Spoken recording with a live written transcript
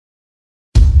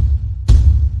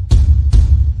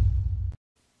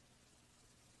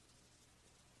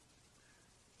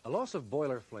loss of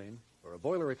boiler flame or a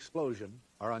boiler explosion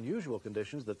are unusual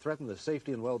conditions that threaten the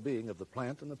safety and well-being of the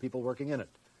plant and the people working in it.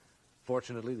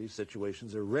 Fortunately, these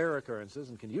situations are rare occurrences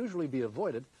and can usually be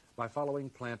avoided by following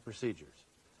plant procedures.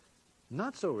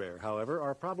 Not so rare, however,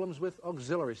 are problems with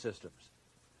auxiliary systems.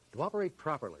 To operate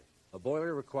properly, a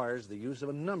boiler requires the use of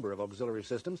a number of auxiliary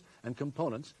systems and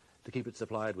components to keep it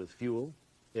supplied with fuel,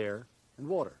 air, and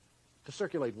water, to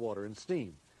circulate water and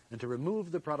steam, and to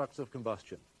remove the products of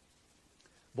combustion.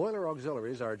 Boiler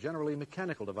auxiliaries are generally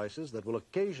mechanical devices that will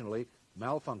occasionally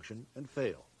malfunction and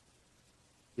fail.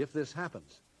 If this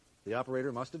happens, the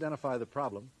operator must identify the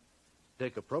problem,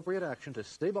 take appropriate action to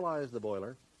stabilize the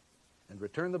boiler, and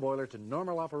return the boiler to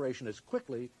normal operation as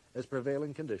quickly as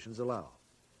prevailing conditions allow.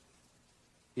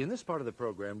 In this part of the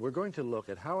program, we're going to look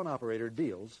at how an operator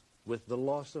deals with the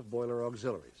loss of boiler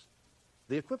auxiliaries.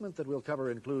 The equipment that we'll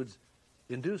cover includes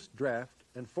induced draft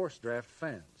and forced draft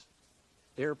fans,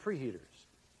 air preheaters,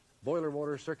 boiler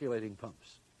water circulating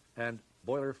pumps, and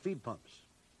boiler feed pumps.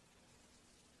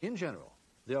 In general,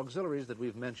 the auxiliaries that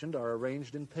we've mentioned are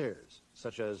arranged in pairs,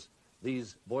 such as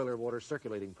these boiler water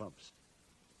circulating pumps.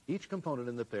 Each component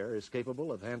in the pair is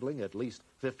capable of handling at least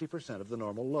 50% of the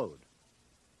normal load.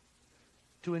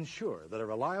 To ensure that a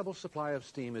reliable supply of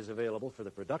steam is available for the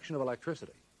production of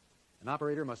electricity, an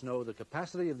operator must know the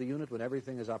capacity of the unit when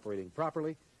everything is operating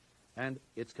properly and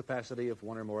its capacity if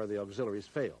one or more of the auxiliaries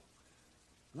fail.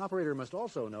 An operator must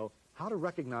also know how to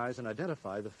recognize and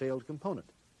identify the failed component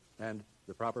and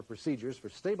the proper procedures for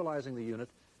stabilizing the unit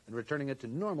and returning it to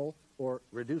normal or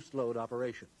reduced load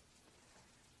operation.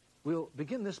 We'll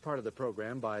begin this part of the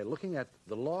program by looking at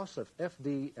the loss of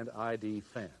FD and ID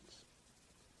fans.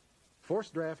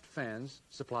 Forced draft fans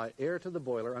supply air to the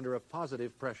boiler under a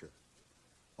positive pressure.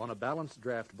 On a balanced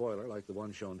draft boiler, like the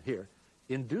one shown here,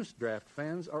 induced draft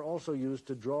fans are also used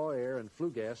to draw air and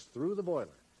flue gas through the boiler,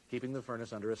 keeping the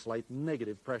furnace under a slight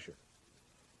negative pressure.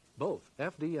 Both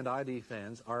FD and ID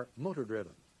fans are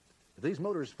motor-driven. If these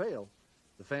motors fail,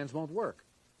 the fans won't work.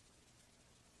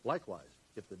 Likewise,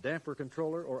 if the damper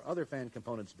controller or other fan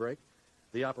components break,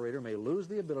 the operator may lose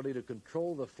the ability to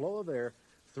control the flow of air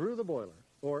through the boiler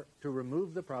or to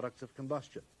remove the products of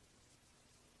combustion.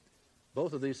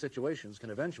 Both of these situations can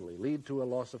eventually lead to a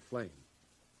loss of flame.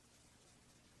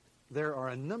 There are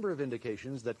a number of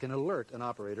indications that can alert an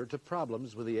operator to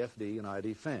problems with the FD and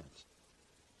ID fans.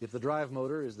 If the drive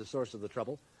motor is the source of the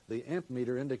trouble, the amp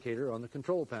meter indicator on the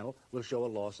control panel will show a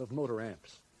loss of motor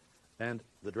amps, and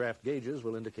the draft gauges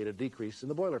will indicate a decrease in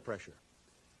the boiler pressure.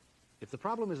 If the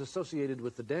problem is associated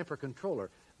with the damper controller,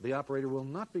 the operator will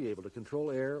not be able to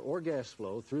control air or gas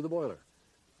flow through the boiler.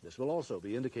 This will also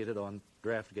be indicated on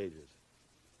draft gauges.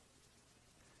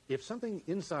 If something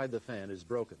inside the fan is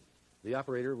broken, the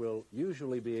operator will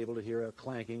usually be able to hear a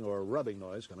clanking or rubbing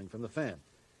noise coming from the fan.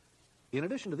 In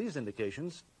addition to these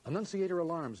indications, annunciator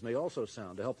alarms may also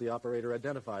sound to help the operator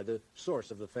identify the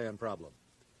source of the fan problem.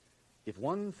 If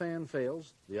one fan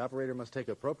fails, the operator must take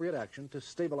appropriate action to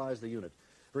stabilize the unit.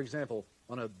 For example,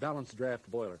 on a balanced draft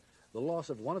boiler, the loss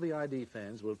of one of the ID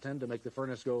fans will tend to make the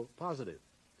furnace go positive.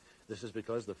 This is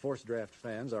because the forced draft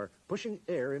fans are pushing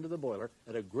air into the boiler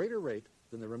at a greater rate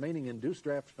than the remaining induced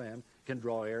draft fan can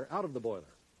draw air out of the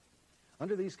boiler.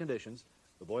 Under these conditions,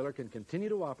 the boiler can continue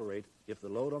to operate if the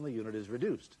load on the unit is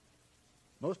reduced.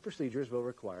 Most procedures will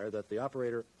require that the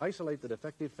operator isolate the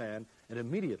defective fan and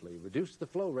immediately reduce the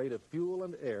flow rate of fuel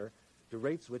and air to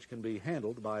rates which can be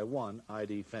handled by one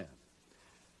ID fan.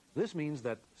 This means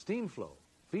that steam flow,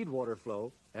 feed water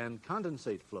flow, and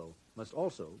condensate flow must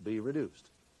also be reduced.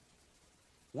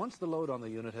 Once the load on the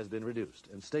unit has been reduced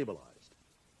and stabilized,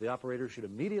 the operator should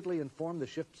immediately inform the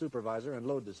shift supervisor and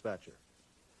load dispatcher.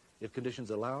 If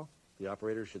conditions allow, the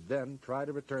operator should then try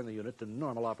to return the unit to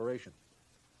normal operation.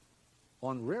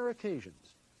 On rare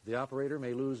occasions, the operator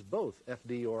may lose both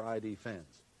FD or ID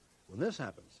fans. When this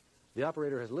happens, the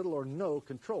operator has little or no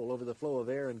control over the flow of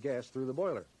air and gas through the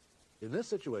boiler. In this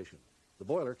situation, the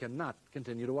boiler cannot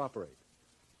continue to operate.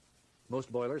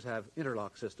 Most boilers have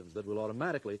interlock systems that will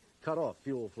automatically cut off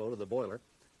fuel flow to the boiler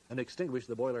and extinguish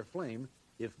the boiler flame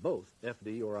if both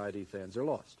FD or ID fans are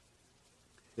lost.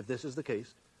 If this is the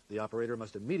case, the operator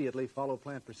must immediately follow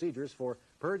plant procedures for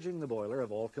purging the boiler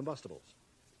of all combustibles.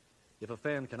 If a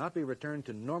fan cannot be returned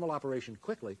to normal operation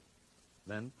quickly,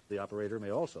 then the operator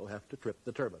may also have to trip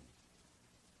the turbine.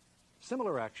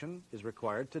 Similar action is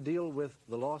required to deal with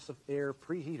the loss of air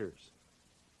preheaters.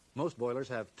 Most boilers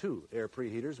have two air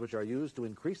preheaters which are used to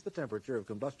increase the temperature of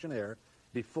combustion air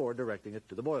before directing it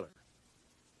to the boiler.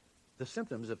 The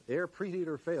symptoms of air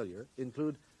preheater failure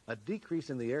include a decrease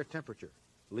in the air temperature,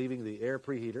 leaving the air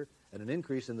preheater, and an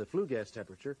increase in the flue gas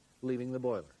temperature, leaving the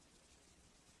boiler.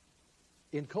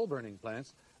 In coal-burning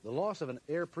plants, the loss of an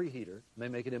air preheater may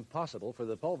make it impossible for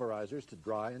the pulverizers to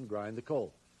dry and grind the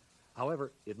coal.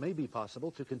 However, it may be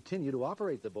possible to continue to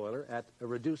operate the boiler at a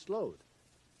reduced load.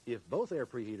 If both air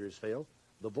preheaters fail,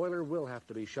 the boiler will have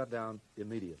to be shut down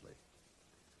immediately.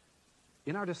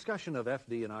 In our discussion of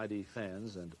FD and ID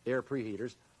fans and air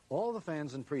preheaters, all the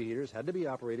fans and preheaters had to be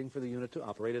operating for the unit to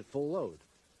operate at full load.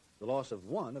 The loss of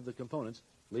one of the components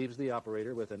leaves the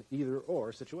operator with an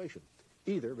either-or situation.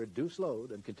 Either reduce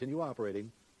load and continue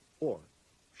operating, or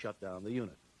shut down the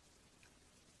unit.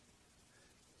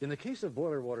 In the case of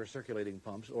boiler water circulating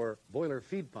pumps or boiler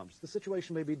feed pumps, the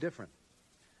situation may be different.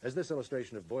 As this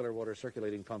illustration of boiler water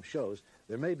circulating pump shows,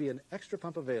 there may be an extra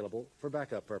pump available for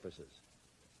backup purposes.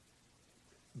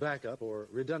 Backup or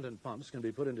redundant pumps can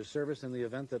be put into service in the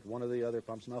event that one of the other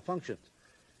pumps malfunctions.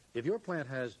 If your plant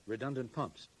has redundant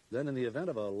pumps, then in the event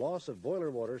of a loss of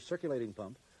boiler water circulating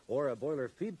pump or a boiler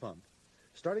feed pump,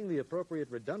 starting the appropriate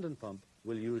redundant pump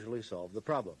will usually solve the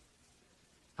problem.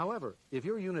 However, if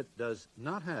your unit does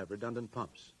not have redundant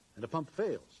pumps and a pump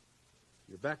fails,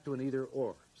 you're back to an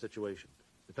either-or situation.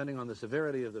 Depending on the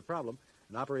severity of the problem,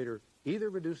 an operator either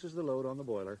reduces the load on the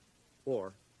boiler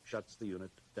or shuts the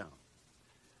unit down.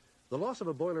 The loss of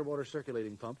a boiler water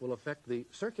circulating pump will affect the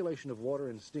circulation of water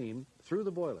and steam through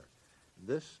the boiler.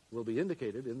 This will be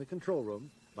indicated in the control room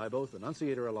by both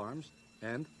annunciator alarms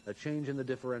and a change in the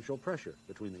differential pressure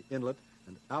between the inlet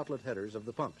and outlet headers of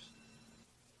the pumps.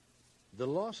 The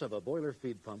loss of a boiler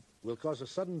feed pump will cause a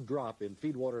sudden drop in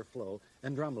feed water flow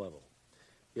and drum level.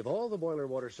 If all the boiler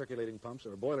water circulating pumps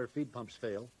or boiler feed pumps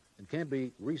fail and can't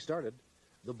be restarted,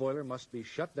 the boiler must be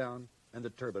shut down and the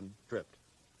turbine tripped.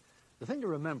 The thing to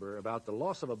remember about the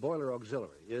loss of a boiler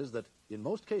auxiliary is that in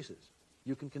most cases,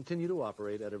 you can continue to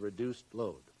operate at a reduced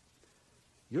load.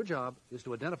 Your job is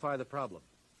to identify the problem,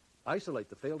 isolate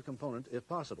the failed component if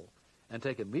possible, and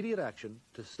take immediate action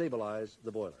to stabilize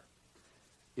the boiler.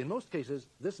 In most cases,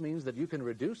 this means that you can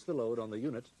reduce the load on the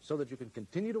unit so that you can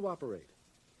continue to operate.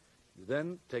 You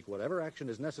then take whatever action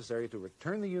is necessary to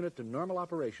return the unit to normal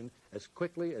operation as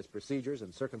quickly as procedures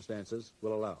and circumstances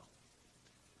will allow.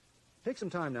 Take some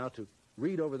time now to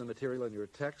read over the material in your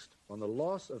text on the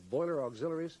loss of boiler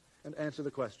auxiliaries and answer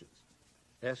the questions.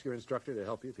 Ask your instructor to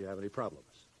help you if you have any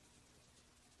problems.